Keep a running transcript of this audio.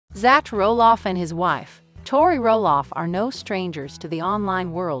Zach Roloff and his wife, Tori Roloff, are no strangers to the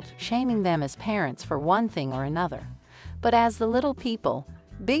online world, shaming them as parents for one thing or another. But as the Little People,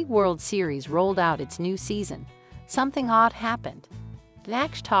 Big World series rolled out its new season, something odd happened.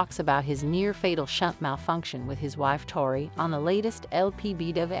 Zach talks about his near-fatal shunt malfunction with his wife Tori on the latest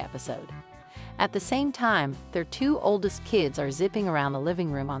lpbw episode. At the same time, their two oldest kids are zipping around the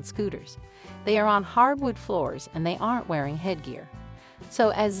living room on scooters. They are on hardwood floors and they aren't wearing headgear.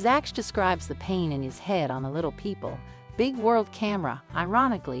 So as Zach describes the pain in his head on the Little People, Big World camera,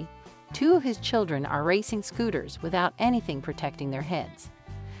 ironically, two of his children are racing scooters without anything protecting their heads.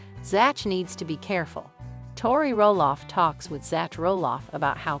 Zach needs to be careful. Tori Roloff talks with Zach Roloff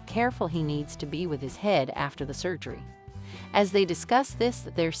about how careful he needs to be with his head after the surgery. As they discuss this,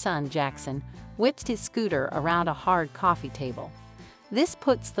 their son Jackson whips his scooter around a hard coffee table. This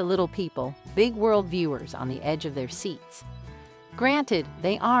puts the Little People, Big World viewers on the edge of their seats. Granted,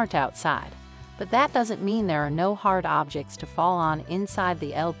 they aren't outside, but that doesn't mean there are no hard objects to fall on inside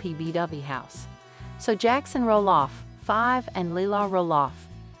the lpbw house. So Jackson Roloff, 5, and Lila Roloff,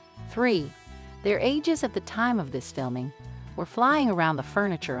 3, their ages at the time of this filming, were flying around the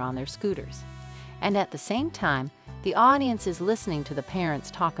furniture on their scooters. And at the same time, the audience is listening to the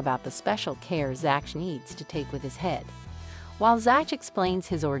parents talk about the special care Zach needs to take with his head. While Zach explains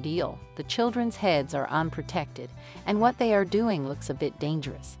his ordeal, the children's heads are unprotected, and what they are doing looks a bit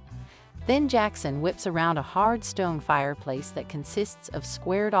dangerous. Then Jackson whips around a hard stone fireplace that consists of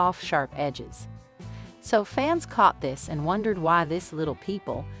squared-off sharp edges. So fans caught this and wondered why this Little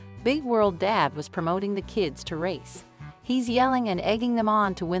People, Big World dad was promoting the kids to race. He's yelling and egging them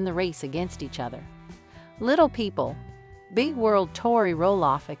on to win the race against each other. Little People, Big World Tori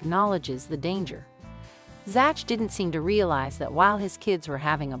Roloff acknowledges the danger. Zach didn't seem to realize that while his kids were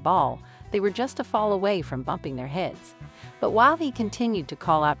having a ball, they were just a fall away from bumping their heads. But while he continued to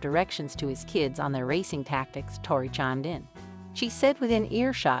call out directions to his kids on their racing tactics, Tori chimed in. She said within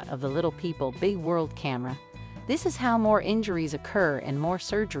earshot of the Little People Big World camera, "This is how more injuries occur and more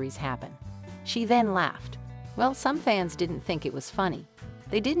surgeries happen." She then laughed. Well, some fans didn't think it was funny.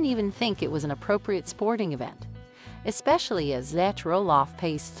 They didn't even think it was an appropriate sporting event, especially as Zach Roloff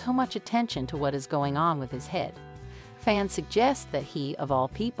pays so much attention to what is going on with his head. Fans suggest that he, of all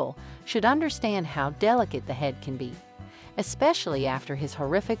people, should understand how delicate the head can be, especially after his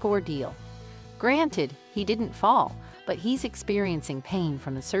horrific ordeal. Granted, he didn't fall, but he's experiencing pain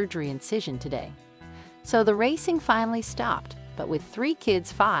from the surgery incision today. So the racing finally stopped, but with 3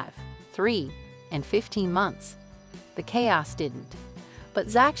 kids 5, 3, and 15 months. The chaos didn't. But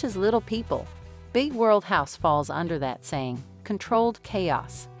Zach's Little People, Big World house falls under that saying, controlled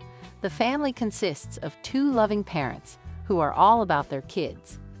chaos. The family consists of 2 loving parents who are all about their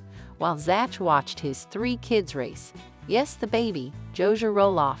kids. While Zach watched his 3 kids race, yes, the baby, Joja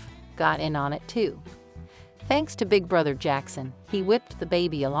Roloff, got in on it too. Thanks to Big Brother Jackson, he whipped the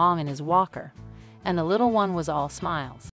baby along in his walker, and the little one was all smiles.